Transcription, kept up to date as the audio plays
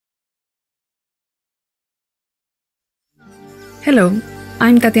Hello,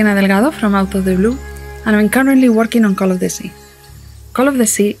 I'm Tatiana Delgado from Out of the Blue, and I'm currently working on Call of the Sea. Call of the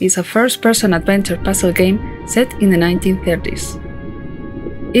Sea is a first-person adventure puzzle game set in the 1930s.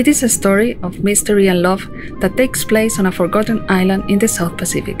 It is a story of mystery and love that takes place on a forgotten island in the South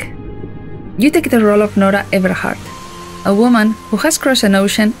Pacific. You take the role of Nora Everhart, a woman who has crossed an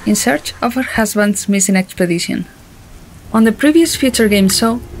ocean in search of her husband's missing expedition. On the previous Future Game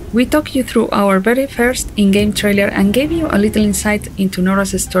Show, we took you through our very first in-game trailer and gave you a little insight into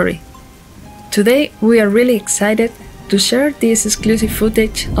Nora's story. Today, we are really excited to share this exclusive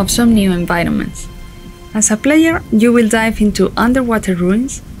footage of some new environments. As a player, you will dive into underwater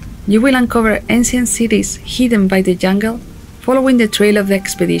ruins, you will uncover ancient cities hidden by the jungle, following the trail of the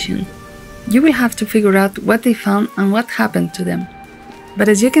expedition. You will have to figure out what they found and what happened to them. But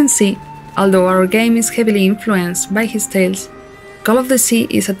as you can see, although our game is heavily influenced by his tales, Call of the Sea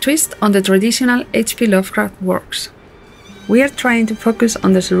is a twist on the traditional H.P. Lovecraft works. We are trying to focus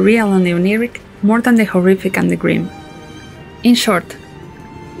on the surreal and the oniric more than the horrific and the grim. In short,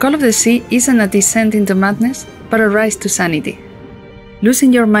 Call of the Sea isn't a descent into madness, but a rise to sanity.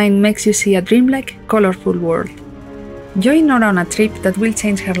 Losing your mind makes you see a dreamlike, colorful world. Join Nora on a trip that will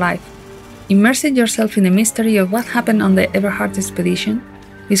change her life. Immerse yourself in the mystery of what happened on the Everhart expedition,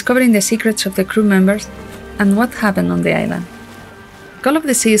 discovering the secrets of the crew members, and what happened on the island. Call of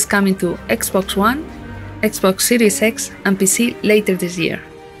the Sea is coming to Xbox One, Xbox Series X and PC later this year.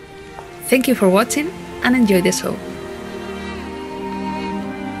 Thank you for watching and enjoy the show.